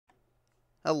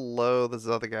Hello, this is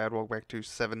Other Guy. Welcome back to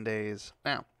 7 Days.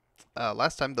 Now,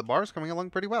 last time the bar's coming along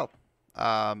pretty well.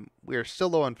 We are still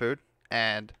low on food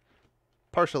and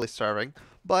partially starving,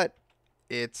 but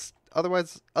it's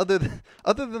otherwise other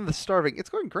than the starving,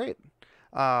 it's going great.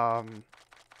 Um,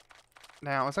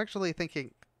 Now I was actually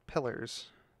thinking pillars.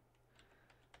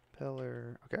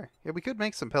 Okay, yeah, we could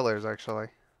make some pillars actually.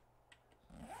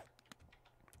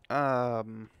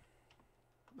 Um,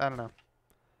 I don't know.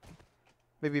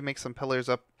 Maybe make some pillars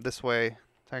up this way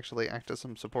to actually act as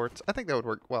some supports. I think that would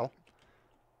work well.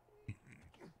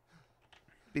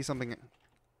 Be something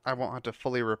I won't have to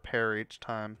fully repair each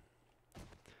time.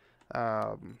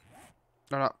 Um,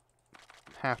 or not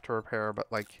have to repair,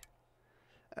 but like,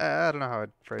 I don't know how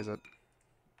I'd phrase it.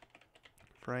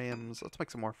 Frames. Let's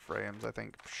make some more frames, I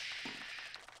think.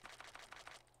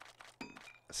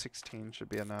 16 should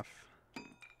be enough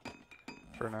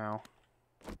for now.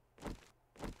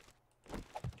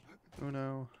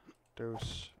 Uno,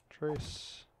 dos,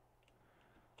 tres,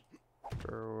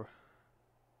 cuatro.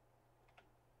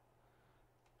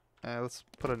 Let's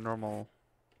put a normal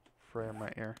frame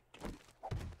right here.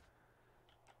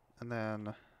 And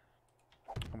then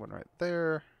one right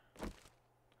there.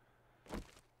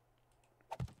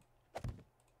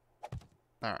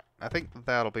 Alright, I think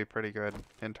that'll be pretty good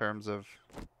in terms of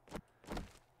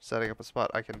setting up a spot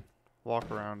I can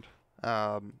walk around.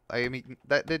 I mean,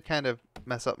 that did kind of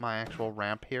mess up my actual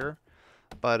ramp here,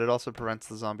 but it also prevents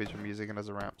the zombies from using it as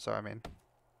a ramp, so I mean,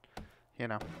 you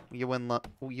know, you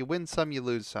win some, you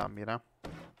lose some, you know?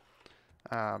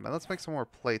 And let's make some more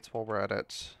plates while we're at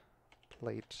it.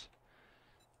 Plate.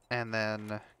 And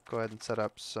then go ahead and set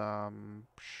up some...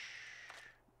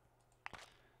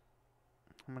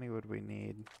 How many would we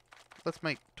need? Let's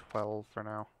make 12 for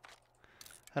now.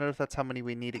 I don't know if that's how many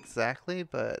we need exactly,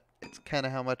 but it's kind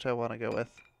of how much I want to go with.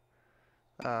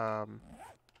 I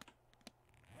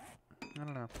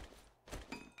don't know.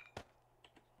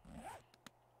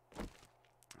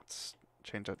 Let's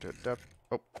change that to a depth.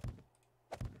 Oh.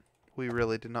 We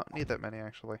really did not need that many,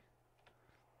 actually.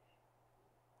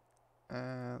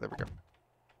 There we go.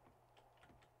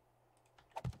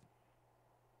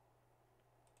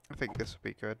 I think this would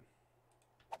be good.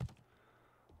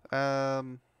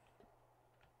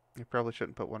 You probably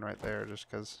shouldn't put one right there, just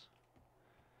because...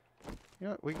 You know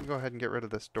what, we can go ahead and get rid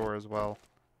of this door as well,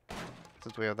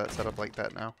 since we have that set up like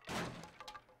that now.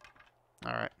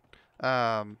 Alright.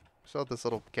 Still have this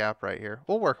little gap right here.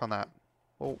 We'll work on that.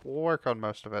 We'll work on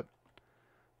most of it.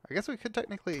 I guess we could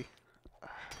technically...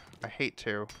 I hate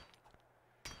to.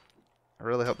 I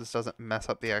really hope this doesn't mess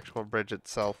up the actual bridge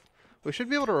itself. We should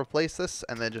be able to replace this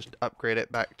and then just upgrade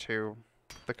it back to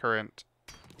the current...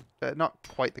 not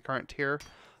quite the current tier,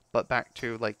 but back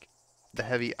to, like, the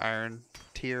heavy iron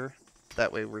tier.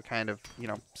 That way we're kind of, you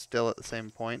know, still at the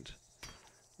same point.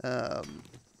 I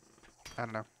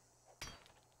don't know.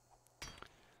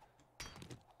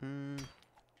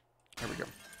 There we go.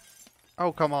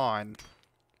 Oh, come on.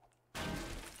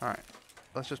 Alright.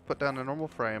 Let's just put down a normal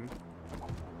frame.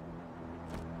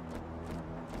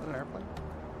 Is that an airplane?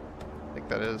 I think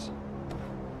that is.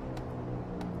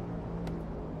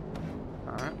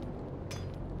 Alright.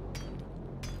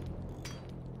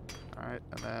 Alright,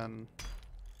 and then...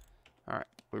 Alright,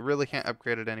 we really can't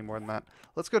upgrade it any more than that.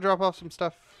 Let's go drop off some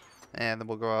stuff, and then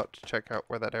we'll go out to check out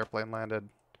where that airplane landed.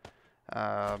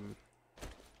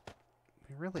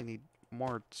 We really need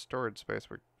more storage space.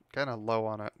 We're kind of low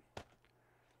on it.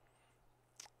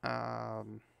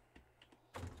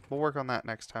 We'll work on that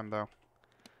next time, though.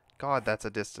 God, that's a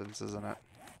distance, isn't it?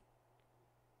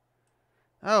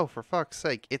 Oh, for fuck's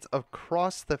sake. It's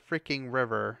across the freaking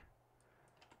river.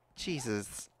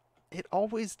 Jesus. It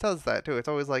always does that, too. It's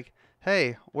always like,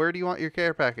 hey, where do you want your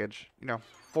care package? You know,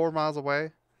 4 miles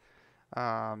away?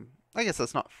 I guess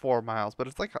that's not 4 miles, but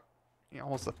it's like you know,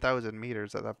 almost 1,000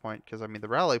 meters at that point. Because, I mean, the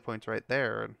rally point's right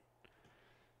there, and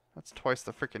that's twice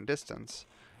the freaking distance.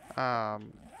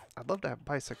 I'd love to have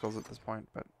bicycles at this point,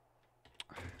 but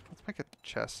let's make a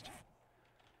chest.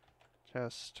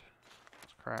 Chest.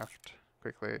 Let's craft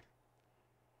quickly.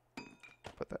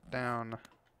 Put that down.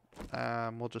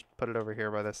 We'll just put it over here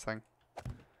by this thing.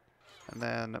 And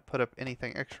then put up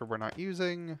anything extra we're not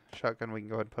using. Shotgun we can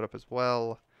go ahead and put up as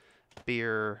well.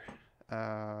 Beer.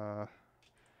 The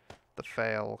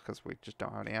fail, because we just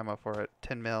don't have any ammo for it.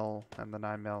 10 mil and the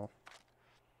 9 mil.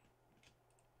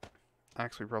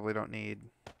 Axe we probably don't need.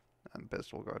 And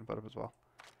pistol we'll go ahead and put up as well.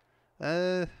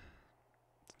 It's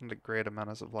not a great amount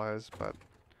of supplies, but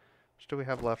what do we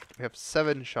have left? We have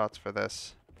 7 shots for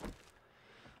this.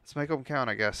 Let's make them count,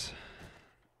 I guess.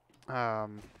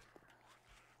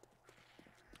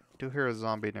 Do hear a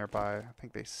zombie nearby. I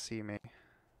think they see me.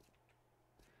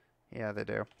 Yeah, they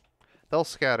do. They'll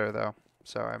scatter, though.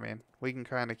 So, I mean, we can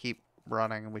kind of keep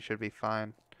running and we should be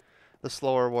fine. The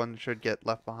slower one should get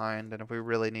left behind, and if we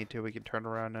really need to, we can turn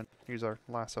around and use our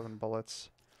last 7 bullets.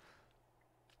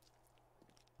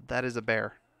 That is a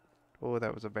bear. Oh,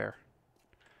 that was a bear.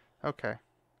 Okay.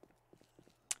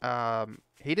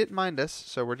 He didn't mind us,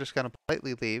 so we're just going to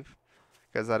politely leave,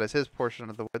 because that is his portion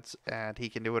of the woods, and he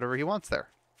can do whatever he wants there.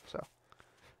 So,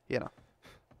 you know.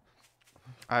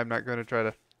 I'm not going to try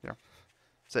to,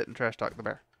 sit and trash talk the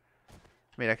bear. I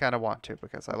mean, I kind of want to,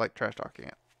 because I like trash talking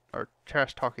it. Or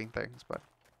trash talking things, but,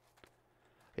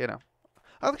 I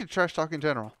like to trash talk in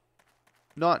general.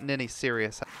 Not in any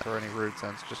serious sense or any rude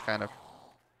sense, just kind of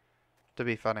to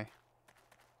be funny.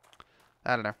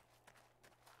 I don't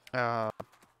know.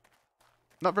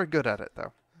 Not very good at it,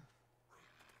 though.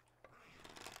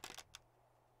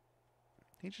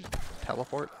 Can you just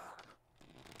teleport?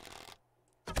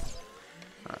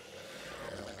 Alright.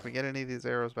 Can we get any of these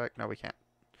arrows back? No, we can't.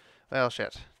 Well,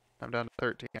 shit. I'm down to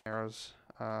 13 arrows.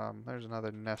 There's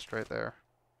another nest right there.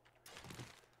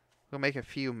 We'll make a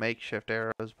few makeshift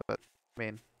arrows, but, I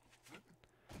mean,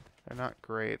 they're not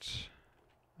great.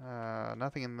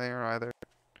 Nothing in there either.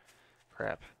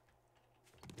 Crap.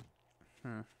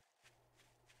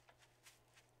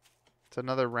 It's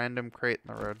another random crate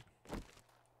in the road.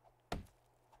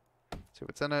 See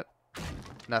what's in it?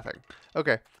 Nothing.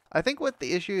 Okay. I think what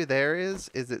the issue there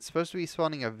is it's supposed to be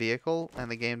spawning a vehicle,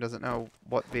 and the game doesn't know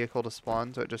what vehicle to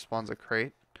spawn, so it just spawns a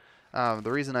crate.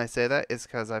 The reason I say that is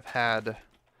because I've had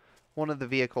one of the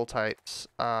vehicle types,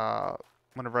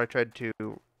 whenever I tried to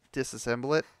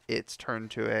disassemble it, it's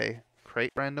turned to a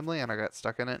crate randomly, and I got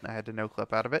stuck in it, and I had to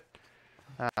no-clip out of it.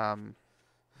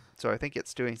 So I think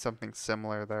it's doing something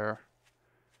similar there.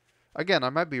 Again, I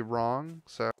might be wrong,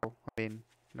 so, I mean,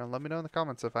 let me know in the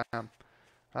comments if I am.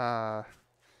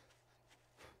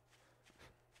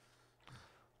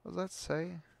 What does that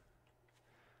say?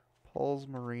 Paul's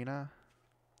Marina.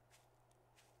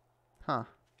 Huh.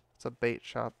 It's a bait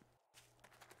shop.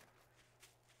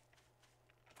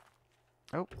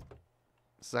 Oh.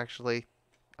 This is actually...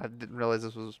 I didn't realize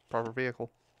this was a proper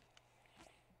vehicle.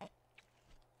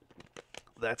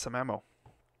 That's some ammo.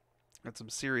 That's some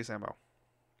serious ammo.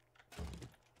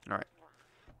 Alright.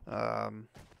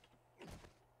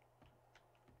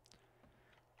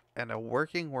 And a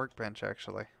working workbench,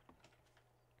 actually.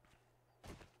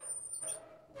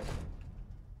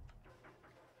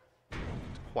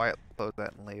 Quietly close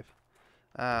that and leave.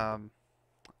 And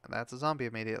that's a zombie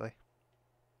immediately.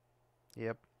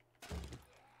 Yep.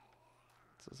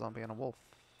 It's a zombie and a wolf.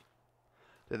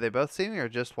 Did they both see me or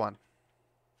just one?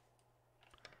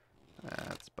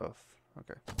 That's both.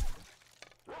 Okay.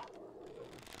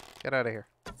 Get out of here.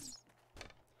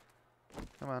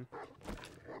 Come on.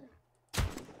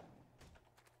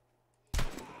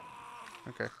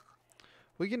 Okay.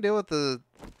 We can deal with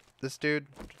this dude.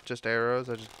 Just arrows.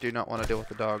 I just do not want to deal with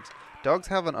the dogs. Dogs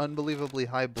have an unbelievably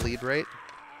high bleed rate.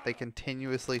 They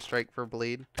continuously strike for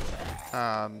bleed.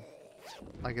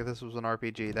 Like if this was an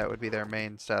RPG, that would be their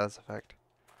main status effect.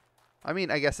 I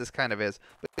mean, I guess this kind of is,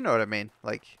 but you know what I mean.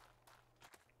 Like,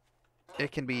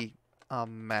 it can be a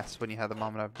mess when you have the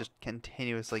moment of just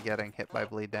continuously getting hit by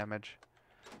bleed damage.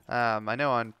 I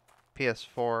know on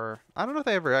PS4, I don't know if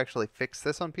they ever actually fixed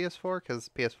this on PS4, because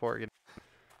PS4,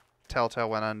 Telltale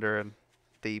went under and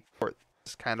the port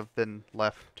has kind of been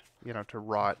left, to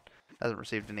rot. Hasn't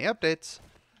received any updates.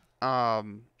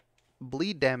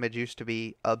 Bleed damage used to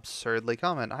be absurdly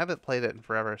common. I haven't played it in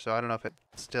forever, so I don't know if it's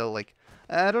still, like...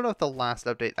 I don't know if the last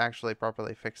update actually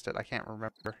properly fixed it. I can't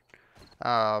remember.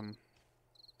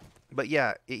 But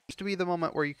yeah, it used to be the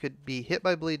moment where you could be hit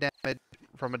by bleed damage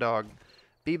from a dog,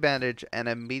 be bandaged, and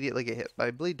immediately get hit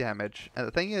by bleed damage. And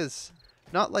the thing is,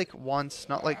 not like once,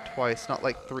 not like twice, not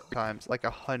like 3 times, like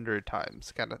 100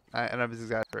 times. Kind of, and I was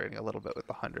exaggerating a little bit with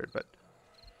 100, but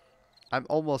I'm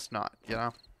almost not,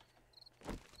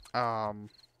 Cannot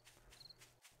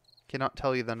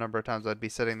tell you the number of times I'd be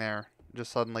sitting there,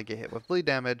 just suddenly get hit with bleed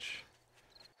damage,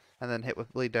 and then hit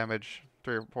with bleed damage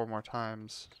 3 or 4 more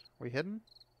times. Are we hidden?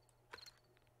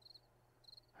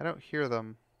 I don't hear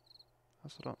them. I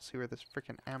also don't see where this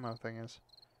freaking ammo thing is.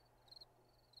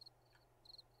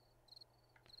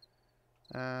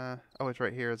 Oh, it's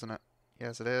right here, isn't it?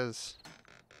 Yes, it is.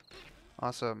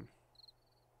 Awesome.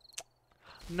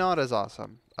 Not as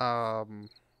awesome.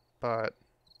 But...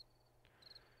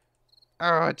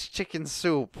 Oh, it's chicken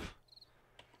soup.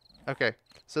 Okay,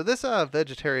 so this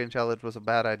vegetarian challenge was a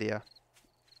bad idea.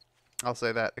 I'll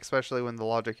say that, especially when the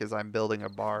logic is I'm building a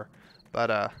bar.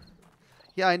 But,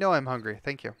 yeah, I know I'm hungry.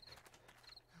 Thank you.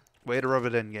 Way to rub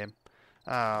it in, game.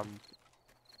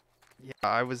 Yeah,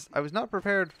 I was not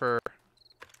prepared for.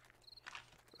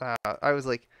 I was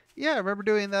like, yeah, I remember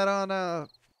doing that on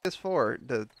PS4,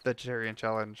 the vegetarian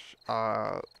challenge.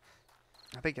 I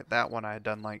think at that one I had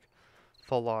done like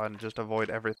full on just avoid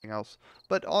everything else.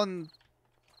 But on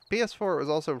PS4 it was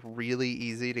also really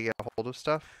easy to get a hold of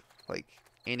stuff, like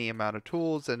any amount of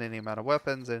tools and any amount of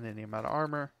weapons and any amount of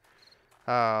armor.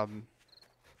 Um,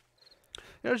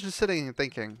 I was just sitting and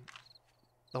thinking,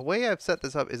 the way I've set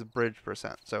this up is bridge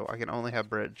percent, so I can only have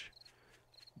bridge.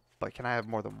 But can I have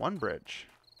more than one bridge?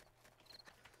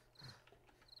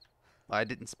 I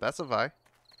didn't specify.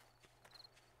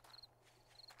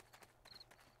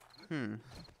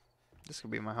 This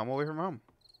could be my home away from home.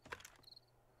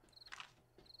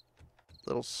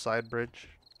 Little side bridge.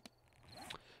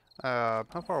 How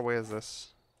far away is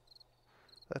this?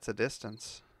 That's a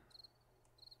distance.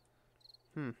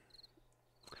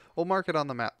 We'll mark it on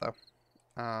the map though.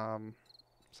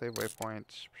 Save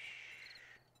waypoint.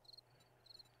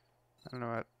 I don't know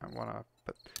what I wanna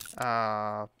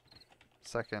put.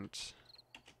 Second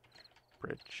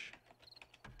bridge.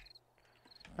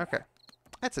 Okay.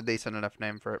 That's a decent enough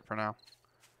name for it for now.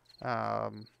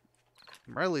 I'm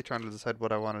really trying to decide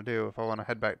what I want to do. If I want to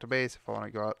head back to base, if I want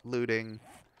to go out looting.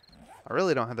 I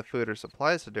really don't have the food or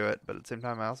supplies to do it, but at the same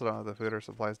time I also don't have the food or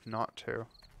supplies not to.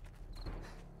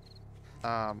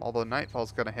 Although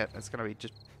nightfall's gonna hit, it's gonna be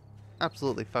just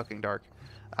absolutely fucking dark.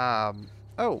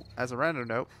 Oh, as a random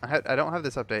note, I don't have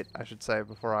this update, I should say,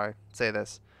 before I say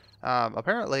this.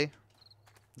 Apparently,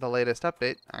 the latest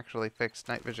update actually fixed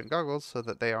night vision goggles so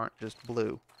that they aren't just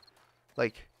blue.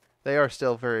 Like, they are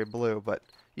still very blue, but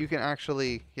you can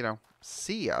actually, you know,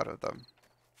 see out of them.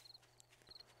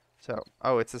 So,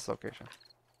 oh, it's this location.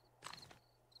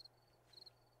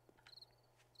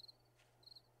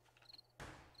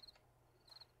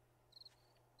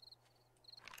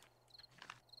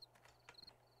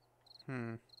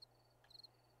 I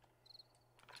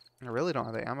really don't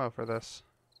have the ammo for this.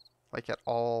 Like, at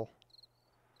all.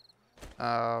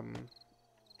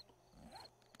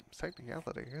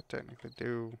 Technicality, I could technically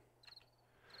do...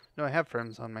 No, I have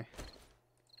frames on me.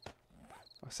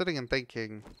 I was sitting and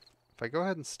thinking, if I go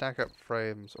ahead and stack up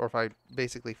frames, or if I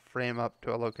basically frame up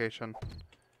to a location...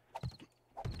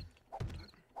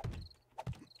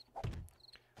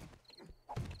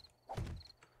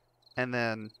 And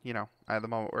then, you know, at the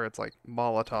moment where it's like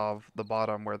Molotov, the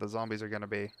bottom where the zombies are going to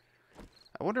be.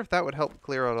 I wonder if that would help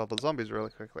clear out all the zombies really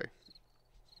quickly.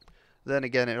 Then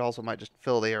again, it also might just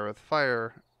fill the area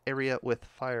with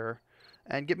fire,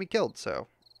 and get me killed. So,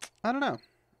 I don't know.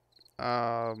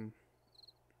 I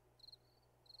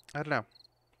don't know.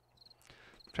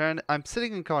 I'm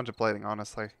sitting and contemplating,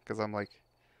 honestly, because I'm like,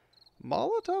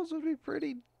 Molotovs would be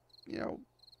pretty, you know,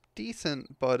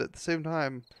 decent, but at the same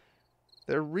time,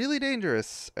 they're really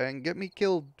dangerous and get me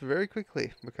killed very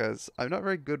quickly because I'm not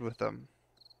very good with them.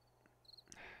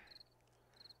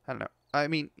 I don't know. I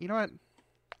mean, you know what?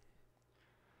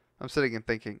 I'm sitting and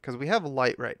thinking because we have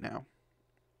light right now.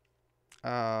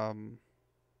 I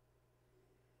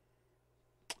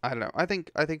don't know. I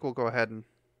think we'll go ahead and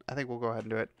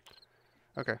do it.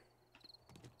 Okay.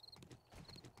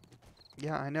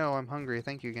 Yeah, I know. I'm hungry.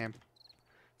 Thank you, game.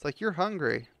 It's like you're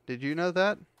hungry. Did you know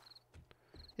that?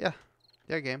 Yeah.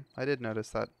 Yeah, game. I did notice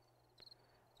that.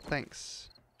 Thanks.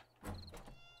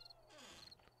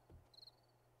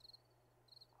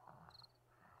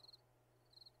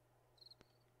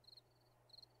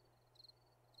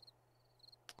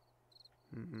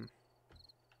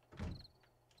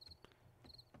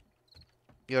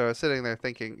 You know, I was sitting there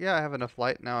thinking, yeah, I have enough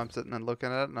light. Now I'm sitting and looking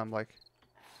at it, and I'm like,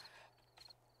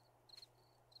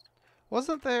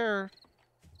 wasn't there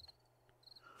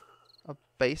a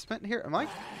basement here? Am I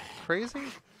crazy?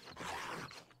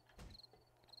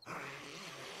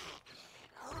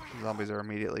 Zombies are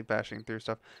immediately bashing through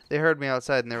stuff. They heard me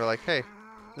outside, and they were like, hey,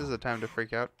 this is a time to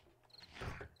freak out.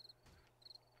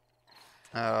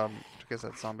 I guess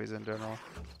that's zombies in general.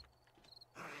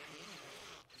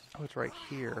 Oh, it's right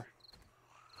here.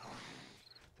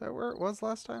 Is that where it was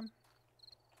last time?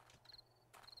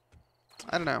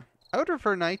 I don't know. I would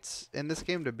prefer nights in this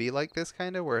game to be like this,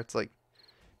 kind of, where it's like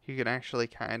you can actually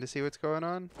kind of see what's going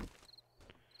on.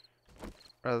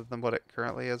 Rather than what it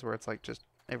currently is, where it's like just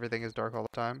everything is dark all the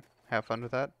time. Have fun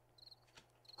with that.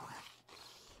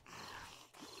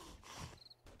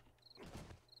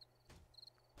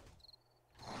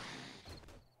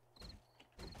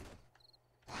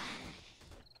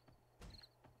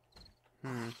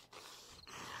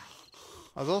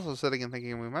 I was also sitting and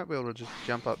thinking we might be able to just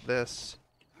jump up this.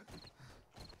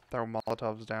 Throw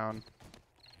Molotovs down.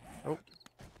 Oh.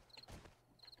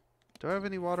 Do I have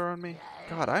any water on me?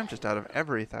 God, I'm just out of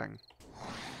everything.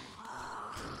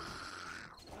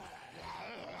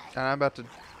 And I'm about to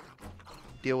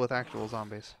deal with actual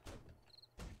zombies.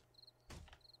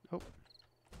 Oh.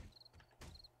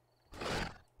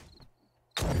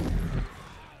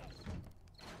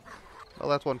 Well,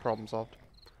 that's one problem solved.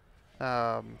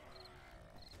 So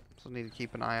need to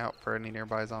keep an eye out for any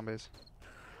nearby zombies.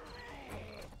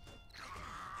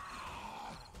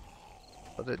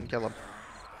 But didn't kill him.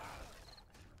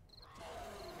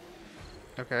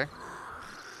 Okay.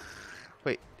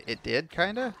 Wait, it did,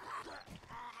 kinda?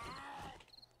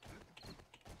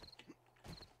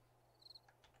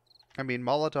 I mean,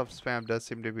 Molotov spam does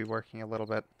seem to be working a little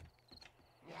bit.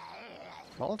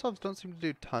 Molotovs don't seem to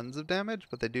do tons of damage,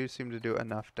 but they do seem to do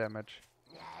enough damage.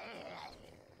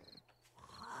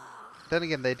 Then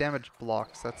again, they damage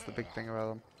blocks. That's the big thing about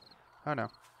them. Oh no.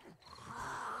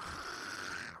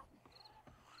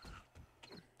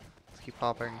 Let's keep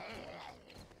hopping.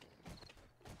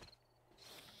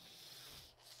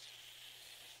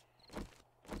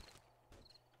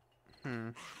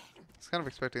 I was kind of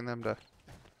expecting them to...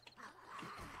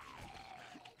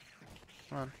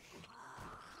 Come on.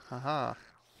 Haha.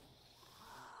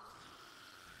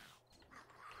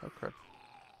 Oh crap.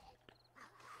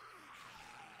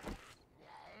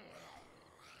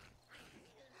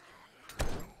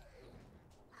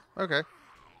 Okay.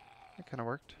 That kind of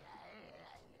worked.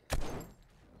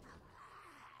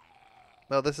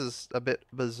 Well, this is a bit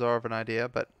bizarre of an idea,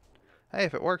 but hey,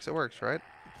 if it works, right?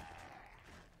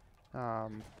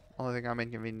 Only thing I'm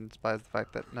inconvenienced by is the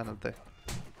fact that none of the...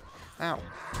 Ow.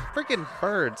 Freaking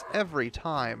birds every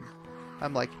time.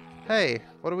 I'm like, hey,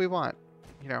 what do we want?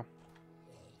 You know,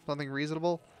 something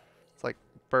reasonable? It's like,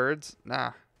 birds?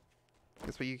 Nah.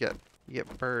 Guess what you get? You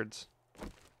get birds.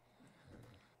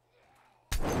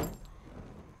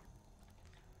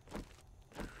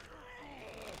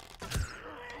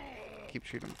 Keep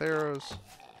shooting with arrows.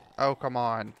 Oh, come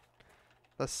on.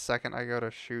 The second I go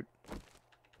to shoot.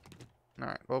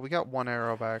 Alright, well, we got one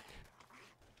arrow back.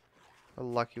 We're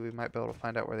lucky we might be able to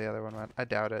find out where the other one went. I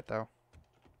doubt it, though.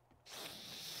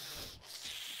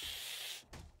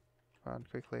 Come on,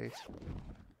 quickly.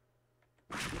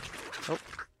 Oh,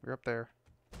 we're up there.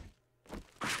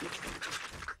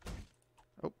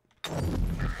 Oh.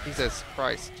 Jesus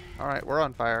Christ. Alright, we're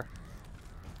on fire.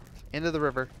 Into the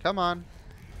river. Come on.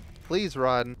 Please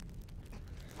run.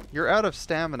 You're out of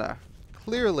stamina.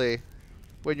 Clearly,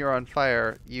 when you're on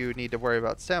fire, you need to worry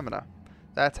about stamina.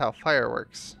 That's how fire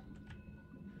works.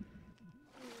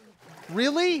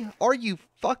 Really? Are you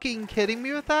fucking kidding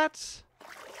me with that?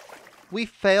 We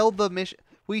failed the mission.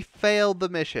 We failed the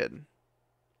mission.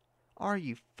 Are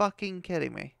you fucking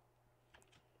kidding me?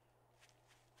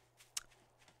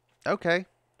 Okay.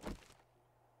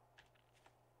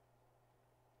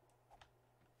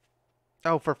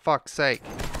 Oh, for fuck's sake.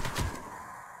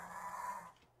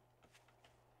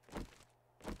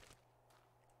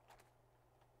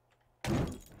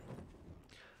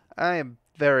 I am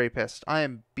very pissed. I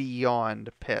am beyond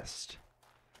pissed.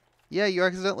 Yeah, you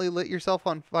accidentally lit yourself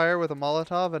on fire with a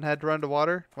Molotov and had to run to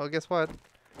water? Well, guess what?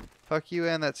 Fuck you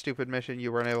and that stupid mission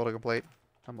you weren't able to complete.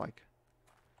 I'm like,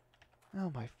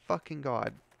 oh my fucking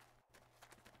god.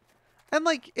 And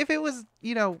like, if it was,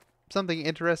 you know, something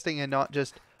interesting and not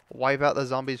just wipe out the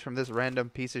zombies from this random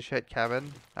piece of shit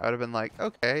cabin, I would have been like,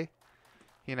 okay,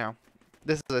 you know,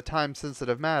 this is a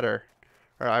time-sensitive matter.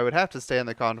 Or I would have to stay in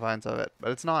the confines of it.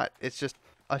 But it's not. It's just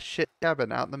a shit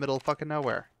cabin out in the middle of fucking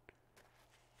nowhere.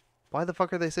 Why the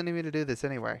fuck are they sending me to do this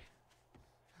anyway?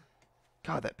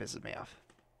 God, that pisses me off.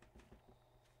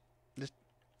 Just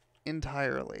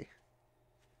entirely.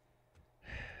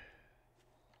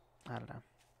 I don't know.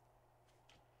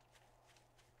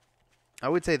 I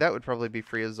would say that would probably be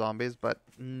free of zombies, but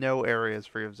no area is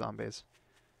free of zombies.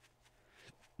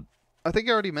 I think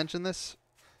I already mentioned this.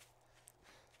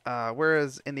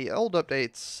 Whereas in the old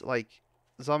updates, like,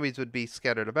 zombies would be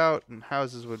scattered about and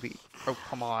houses would be... Oh,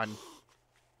 come on.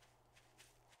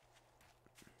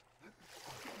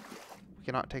 We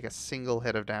cannot take a single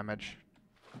hit of damage.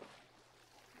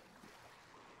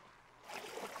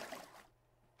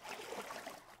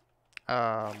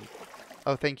 Oh,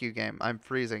 thank you, game. I'm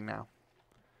freezing now.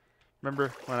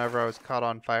 Remember whenever I was caught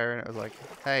on fire and it was like,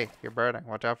 hey, you're burning.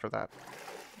 Watch out for that.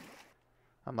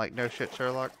 I'm like, no shit,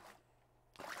 Sherlock.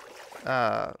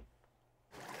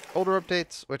 Older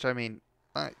updates, which I mean,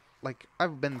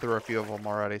 I've been through a few of them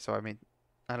already, so I mean,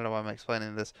 I don't know why I'm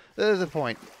explaining this. There's a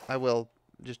point. I will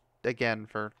just, again,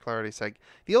 for clarity's sake.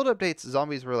 The old updates,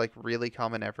 zombies were like really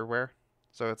common everywhere.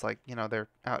 So it's like, you know, they're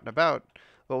out and about.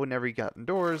 But whenever you got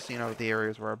indoors, you know, the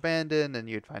areas were abandoned and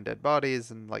you'd find dead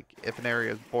bodies. And like, if an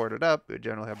area is boarded up, it would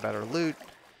generally have better loot.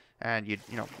 And you'd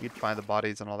find the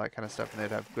bodies and all that kind of stuff, and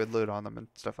they'd have good loot on them and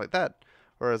stuff like that.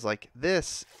 Whereas like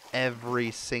this,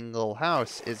 every single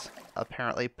house is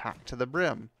apparently packed to the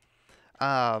brim.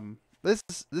 This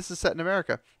is set in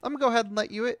America. I'm gonna go ahead and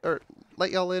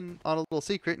let y'all in on a little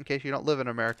secret in case you don't live in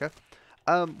America.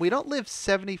 We don't live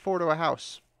 74 to a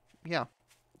house. Yeah.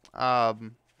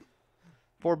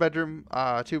 4 bedroom,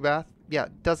 2 bath. Yeah,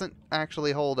 doesn't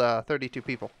actually hold 32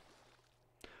 people.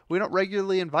 We don't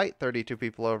regularly invite 32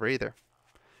 people over either.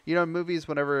 You know, in movies,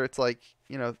 whenever it's like,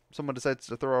 you know, someone decides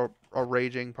to throw a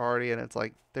raging party and it's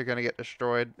like they're gonna get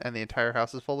destroyed and the entire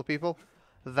house is full of people,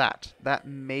 that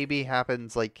maybe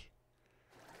happens like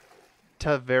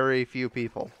to very few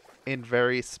people in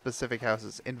very specific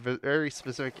houses in very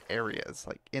specific areas.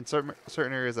 Like in certain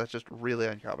areas, that's just really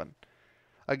uncommon.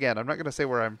 Again, I'm not gonna say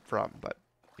where I'm from, but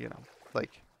you know,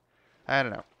 like I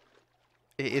don't know.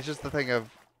 It's just the thing of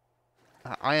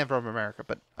I am from America,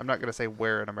 but I'm not gonna say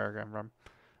where in America I'm from.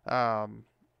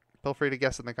 Feel free to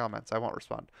guess in the comments. I won't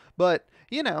respond. But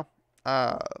you know,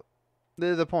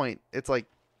 the point. It's like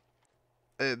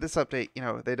this update. You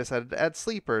know, they decided to add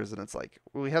sleepers, and it's like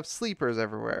we have sleepers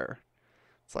everywhere.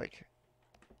 It's like,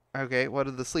 okay, what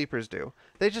do the sleepers do?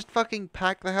 They just fucking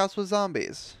pack the house with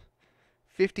zombies.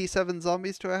 57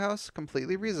 zombies to a house,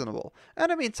 completely reasonable.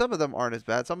 And I mean, some of them aren't as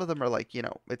bad. Some of them are like, you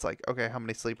know, it's like, okay, how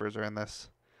many sleepers are in this?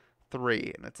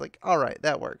 3, and it's like, all right,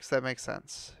 that works. That makes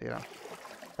sense. You know.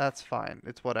 That's fine.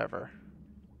 It's whatever.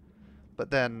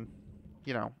 But then,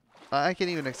 you know, I can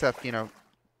even accept, you know,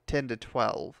 10 to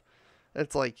 12.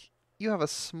 It's like, you have a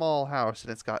small house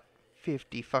and it's got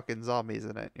 50 fucking zombies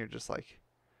in it. You're just like,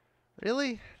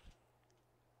 really?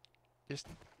 Just,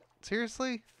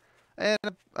 seriously? And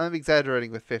I'm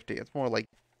exaggerating with 50. It's more like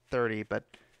 30, but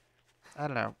I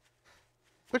don't know.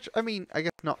 Which, I mean, I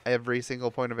guess not every single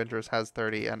point of interest has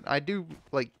 30, and I do,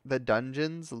 like, the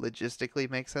dungeons logistically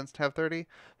make sense to have 30,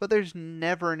 but there's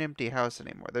never an empty house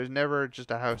anymore. There's never just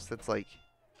a house that's, like,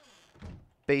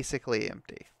 basically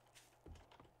empty.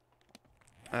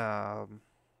 Of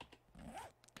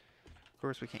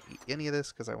course, we can't eat any of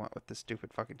this because I went with this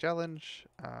stupid fucking challenge.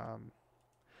 We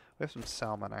have some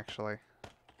salmon, actually.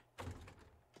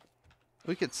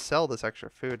 We could sell this extra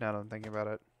food now that I'm thinking about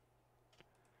it.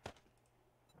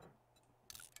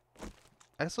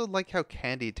 I also like how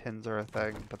candy tins are a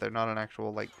thing, but they're not an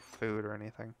actual, like, food or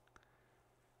anything.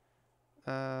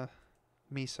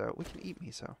 Miso. We can eat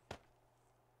miso.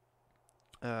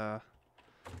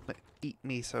 Eat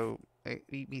miso.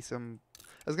 Eat me some...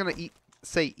 I was gonna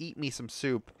say eat me some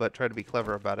soup, but try to be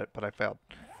clever about it, but I failed.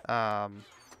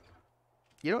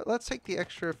 You know what? Let's take the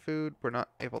extra food we're not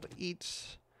able to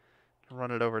eat and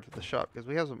run it over to the shop, because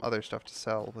we have some other stuff to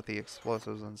sell with the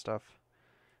explosives and stuff.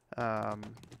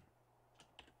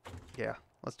 Yeah,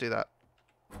 let's do that.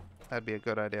 That'd be a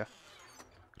good idea.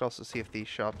 Could also see if these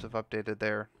shops have updated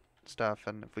their stuff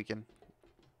and if we can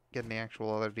get any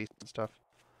actual other decent stuff.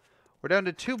 We're down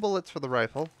to 2 bullets for the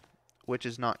rifle, which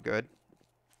is not good,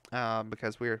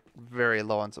 because we're very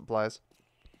low on supplies.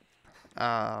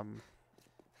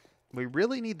 We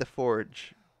really need the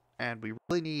forge, and we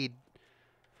really need...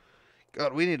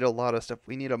 God, we need a lot of stuff.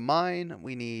 We need a mine,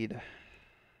 we need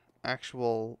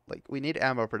actual, like, we need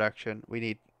ammo production, we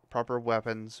need proper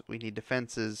weapons, we need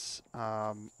defenses,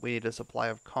 we need a supply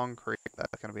of concrete.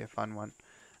 That's going to be a fun one.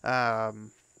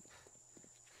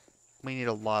 We need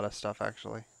a lot of stuff,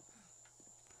 actually.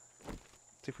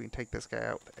 See if we can take this guy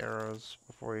out with arrows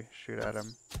before we shoot at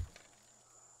him.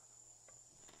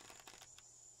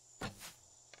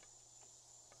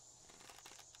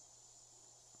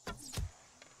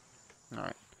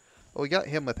 Alright. Well, we got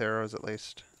him with arrows, at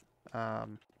least. We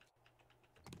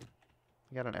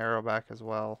got an arrow back as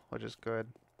well, which is good.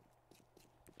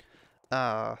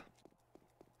 You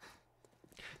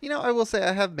know, I will say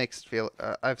I have mixed feel.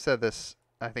 I've said this.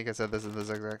 I think I said this in this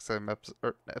exact same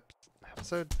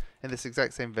episode, in this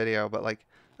exact same video. But like,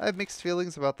 I have mixed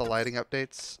feelings about the lighting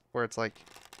updates, where it's like,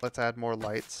 let's add more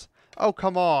lights. Oh,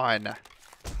 come on!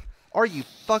 Are you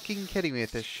fucking kidding me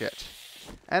with this shit?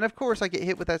 And of course, I get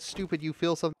hit with that stupid "you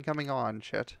feel something coming on"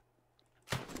 shit.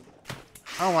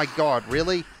 Oh my god,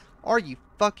 really? Are you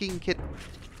fucking kidding?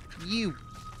 You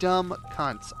dumb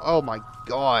cunts. Oh my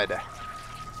god.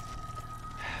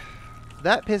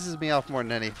 That pisses me off more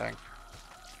than anything.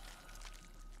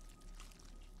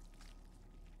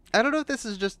 I don't know if this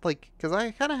is just like, because I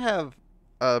kind of have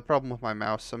a problem with my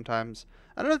mouse sometimes.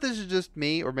 I don't know if this is just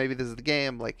me or maybe this is the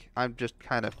game. Like, I'm just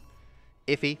kind of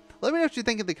iffy. Let me know what you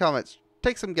think in the comments.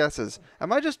 Take some guesses.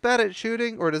 Am I just bad at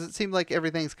shooting, or does it seem like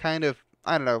everything's kind of,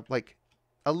 I don't know, like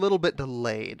a little bit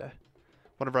delayed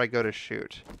whenever I go to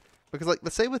shoot? Because like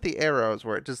the same with the arrows,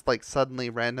 where it just like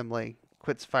suddenly randomly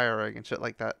quits firing and shit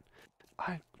like that.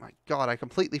 My god, I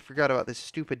completely forgot about this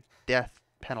stupid death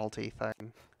penalty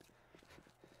thing.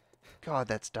 God,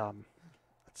 that's dumb.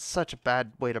 That's such a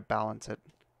bad way to balance it.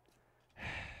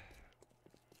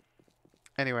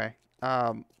 Anyway,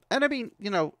 and I mean, you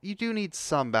know, you do need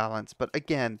some balance, but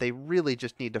again, they really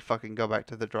just need to fucking go back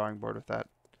to the drawing board with that.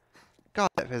 God,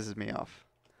 that pisses me off.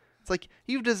 It's like,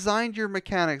 you've designed your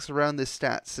mechanics around this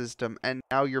stat system, and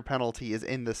now your penalty is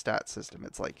in the stat system.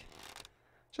 It's like,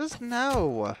 just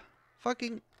no.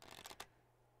 Fucking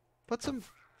put some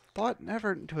thought and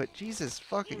effort into it. Jesus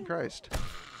fucking Christ.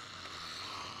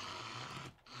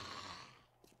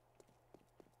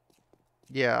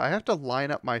 Yeah, I have to line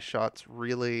up my shots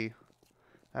really,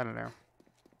 I don't know,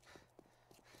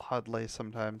 oddly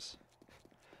sometimes.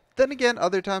 Then again,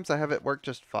 other times I have it work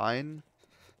just fine.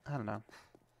 I don't know.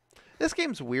 This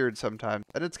game's weird sometimes,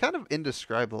 and it's kind of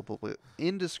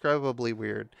indescribably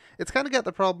weird. It's kind of got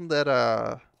the problem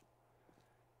that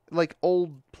like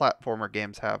old platformer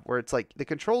games have, where it's like the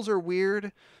controls are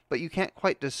weird, but you can't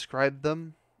quite describe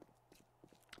them.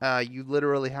 You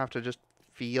literally have to just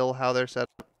feel how they're set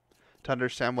up to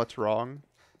understand what's wrong.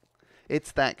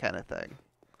 It's that kind of thing.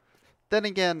 Then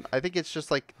again, I think it's just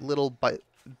like little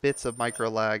bits of micro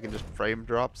lag and just frame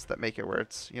drops that make it where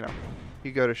it's, you know,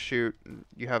 you go to shoot and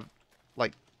you have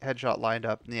like headshot lined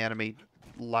up and the enemy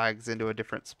lags into a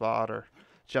different spot or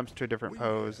jumps to a different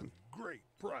pose and great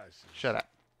prices. Shut up.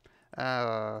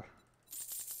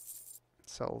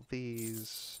 Sell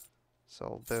these.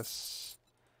 Sell this.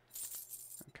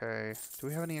 Okay. Do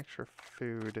we have any extra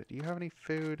food? Do you have any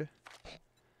food?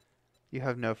 You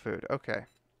have no food. Okay.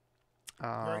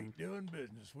 Great doing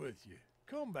business with you.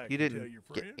 Come back You and tell didn't your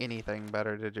get friends. anything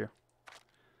better, did you?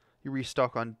 You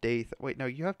restock on day... Wait, no,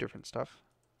 you have different stuff.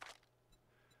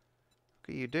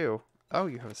 Okay, you do. Oh,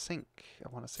 you have a sink. I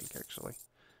want a sink, actually.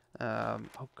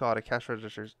 Oh god, a cash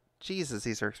register. Jesus,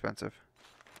 these are expensive.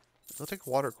 They'll take a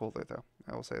water cooler, though.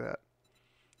 I will say that.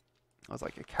 I was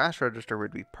like, a cash register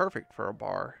would be perfect for a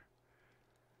bar.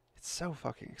 It's so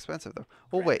fucking expensive, though.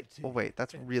 Oh, wait. Oh, wait.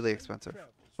 That's really expensive.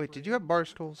 Wait, did you have bar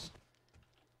stools?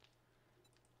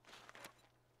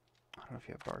 I don't know if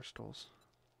you have bar stools.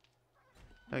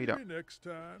 No, you don't. Next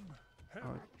time.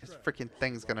 Oh, this freaking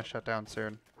thing's gonna shut down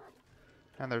soon.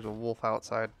 And there's a wolf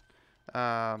outside.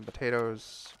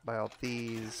 Potatoes. Buy all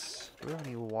these. Do we have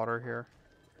any water here?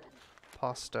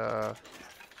 Pasta.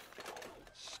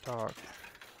 Stock.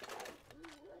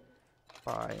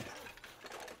 Buy.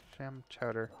 Sham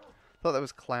chowder. Thought that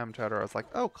was clam chowder. I was like,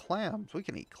 oh, clams. We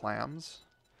can eat clams.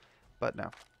 But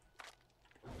no.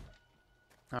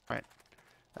 Alright.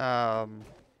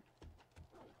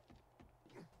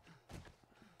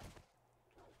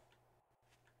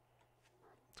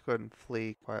 Let's go ahead and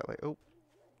flee quietly. Oh,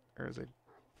 there's a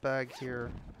bag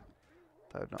here.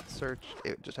 I have not searched.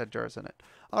 It just had jars in it.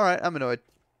 Alright, I'm annoyed.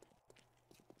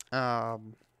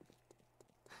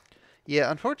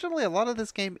 Yeah, unfortunately, a lot of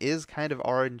this game is kind of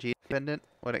RNG dependent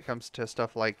when it comes to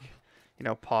stuff like, you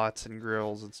know, pots and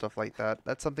grills and stuff like that.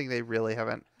 That's something they really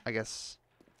haven't, I guess,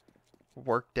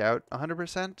 worked out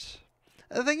 100%.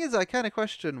 The thing is, I kind of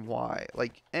question why.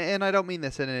 Like, and I don't mean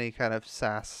this in any kind of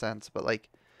sass sense, but like,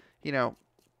 you know,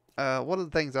 one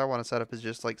of the things I want to set up is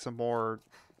just like some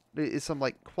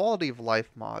like quality of life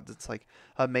mods. It's like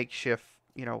a makeshift,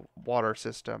 you know, water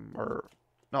system, or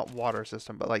not water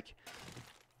system, but like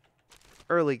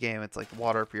early game, it's like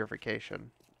water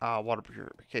purification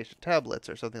tablets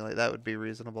or something like that would be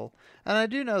reasonable. And I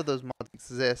do know those mods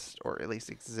exist, or at least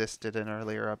existed in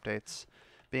earlier updates.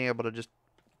 Being able to just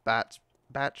batch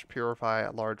purify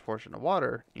a large portion of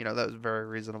water, you know, that was very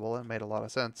reasonable and made a lot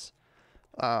of sense.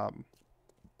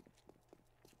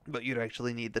 But you'd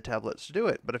actually need the tablets to do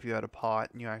it. But if you had a pot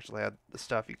and you actually had the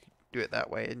stuff, you could do it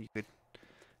that way, and you could,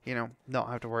 you know, not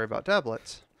have to worry about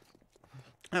tablets.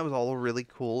 That was all a really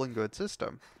cool and good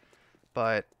system.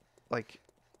 But, like,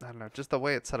 I don't know, just the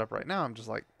way it's set up right now, I'm just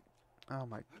like, oh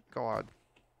my god.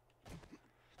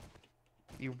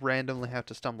 You randomly have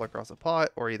to stumble across a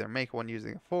pot, or either make one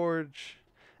using a forge.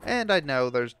 And I know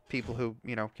there's people who,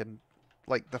 you know, can,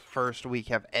 like, the first week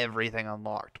have everything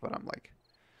unlocked, but I'm like,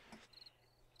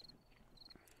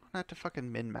 I have to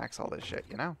fucking min-max all this shit,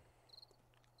 you know?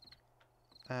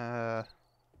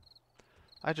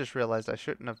 I just realized I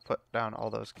shouldn't have put down all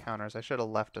those counters. I should have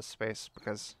left a space,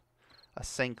 because a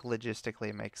sink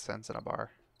logistically makes sense in a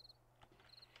bar.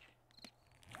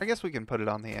 I guess we can put it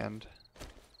on the end.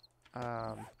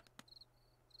 And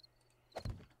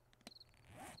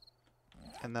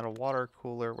then a water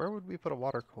cooler. Where would we put a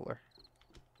water cooler?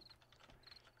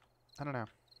 I don't know.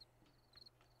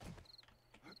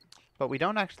 But we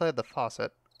don't actually have the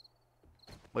faucet,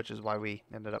 which is why we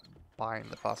ended up buying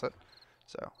the faucet.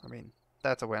 So, I mean,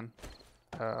 that's a win.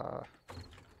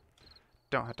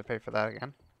 don't have to pay for that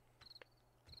again.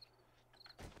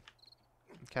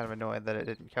 I'm kind of annoyed that it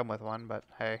didn't come with one, but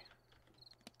hey.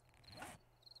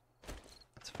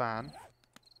 It's fine.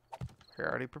 We're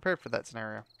already prepared for that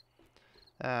scenario.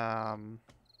 And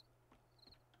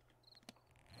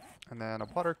then a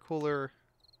water cooler.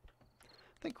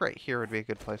 I think right here would be a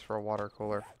good place for a water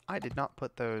cooler. I did not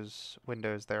put those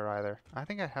windows there either. I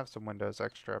think I have some windows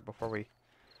extra before we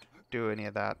do any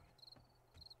of that.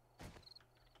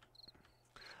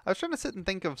 I was trying to sit and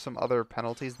think of some other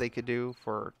penalties they could do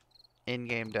for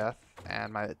in-game death,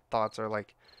 and my thoughts are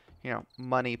like, you know,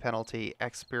 money penalty,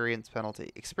 experience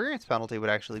penalty. Experience penalty would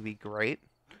actually be great.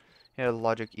 You know, the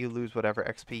logic, you lose whatever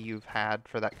XP you've had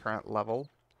for that current level.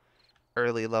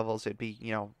 Early levels, it'd be,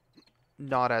 you know,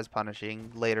 not as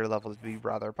punishing. Later levels would be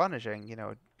rather punishing, you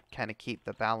know, kind of keep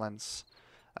the balance.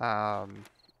 But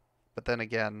then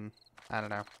again, I don't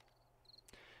know.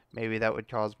 Maybe that would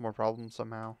cause more problems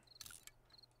somehow.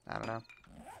 I don't know.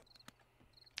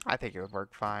 I think it would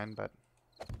work fine, but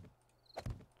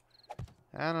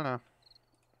I don't know.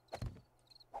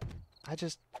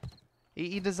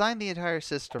 You design the entire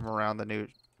system around the new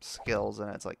skills,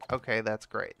 and it's like, okay, that's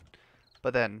great.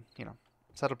 But then, you know,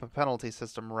 set up a penalty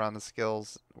system around the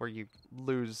skills where you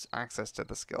lose access to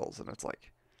the skills, and it's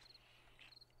like,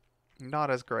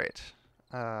 not as great.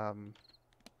 Trying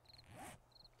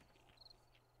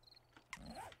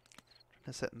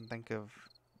to sit and think of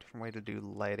a different way to do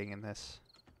lighting in this.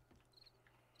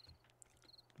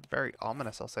 Very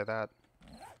ominous, I'll say that.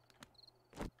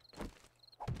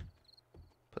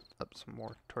 Put up some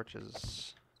more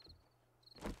torches.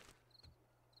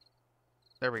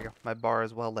 There we go. My bar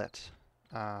is well lit.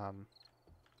 So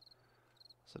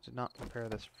did not repair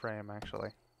this frame, actually.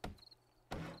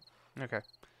 Okay.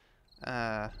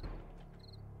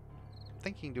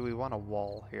 Thinking, do we want a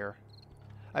wall here?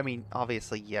 I mean,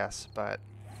 obviously yes, but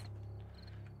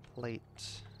plate.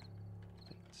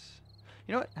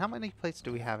 You know what? How many plates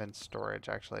do we have in storage,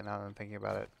 actually, now that I'm thinking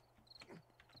about it?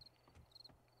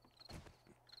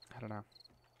 I don't know.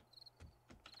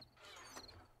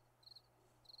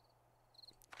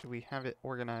 Do we have it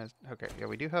organized? Okay, yeah,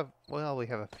 we do have... Well, we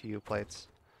have a few plates.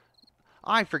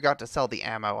 I forgot to sell the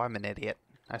ammo. I'm an idiot.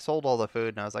 I sold all the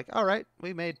food, and I was like, alright,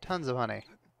 we made tons of money.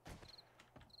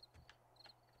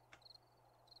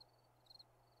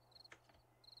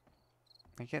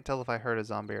 I can't tell if I heard a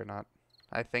zombie or not.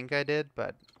 I think I did,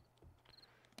 but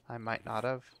I might not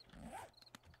have.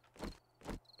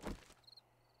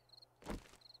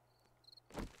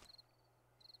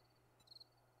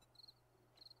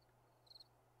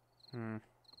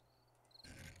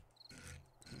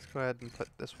 Let's go ahead and put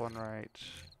this one right.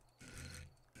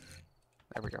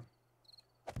 There we go.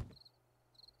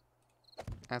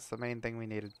 That's the main thing we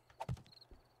needed.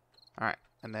 Alright,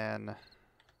 and then...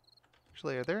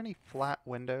 Actually, are there any flat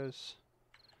windows?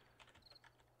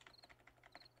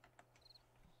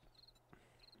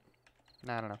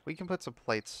 No, I don't know. We can put some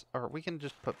plates, or we can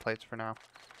just put plates for now.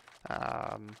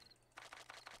 Let's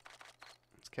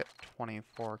get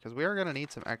 24, because we are going to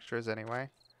need some extras anyway.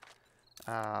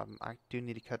 I do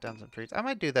need to cut down some trees. I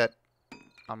might do that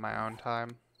on my own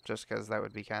time, just because that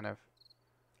would be kind of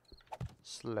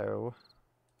slow.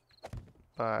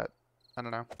 But, I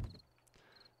don't know.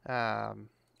 I'll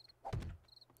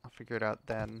figure it out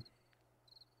then.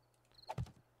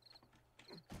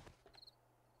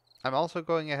 I'm also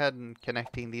going ahead and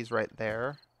connecting these right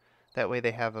there. That way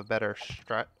they have a better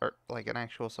strut, or like an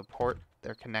actual support.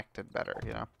 They're connected better,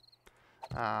 you know.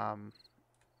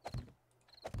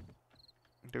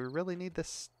 Do we really need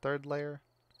this third layer?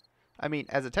 I mean,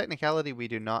 as a technicality, we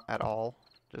do not at all,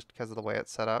 just because of the way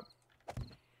it's set up.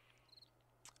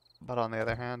 But on the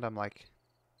other hand, I'm like,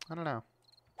 I don't know.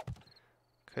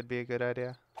 Could be a good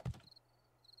idea.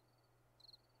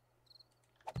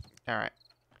 Alright.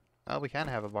 Well, we can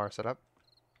have a bar set up.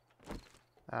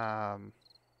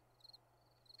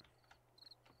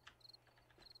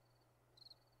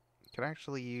 Could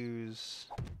actually use...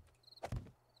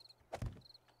 I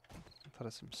thought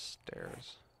of some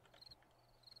stairs.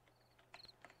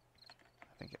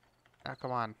 I think it... Oh,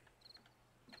 come on.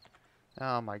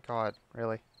 Oh my god,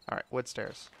 really? Alright, wood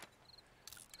stairs.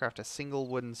 Craft a single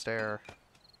wooden stair.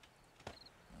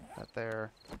 That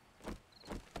there.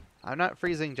 I'm not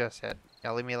freezing just yet.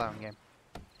 Yeah, leave me alone, game.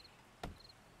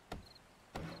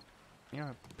 You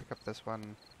know, pick up this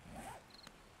one.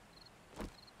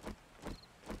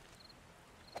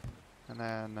 And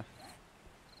then...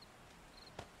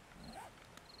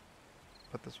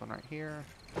 put this one right here.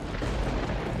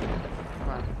 Come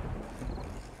on.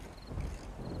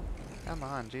 Come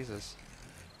on, Jesus.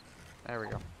 There we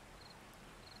go.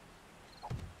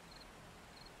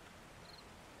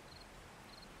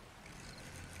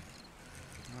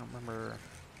 remember.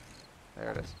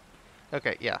 There it is.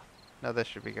 Okay, yeah. No, this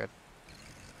should be good.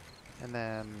 And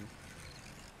then...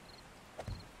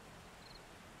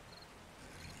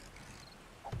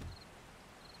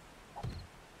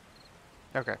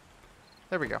 Okay.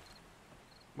 There we go.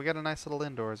 We got a nice little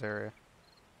indoors area.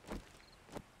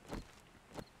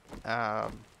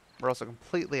 We're also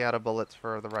completely out of bullets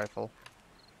for the rifle,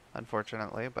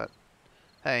 unfortunately, but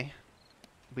hey,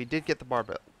 we did get the bar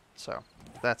built, so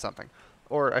that's something.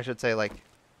 Or I should say like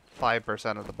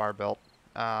 5% of the bar built.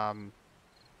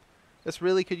 This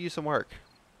really could use some work.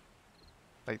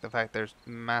 Like the fact there's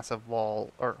massive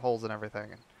wall or holes and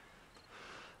everything and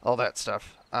all that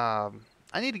stuff. I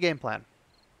need a game plan,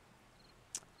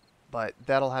 but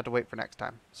that'll have to wait for next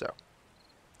time. So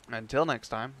until next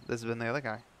time, this has been The Other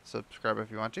Guy. Subscribe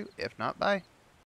if you want to. If not, bye.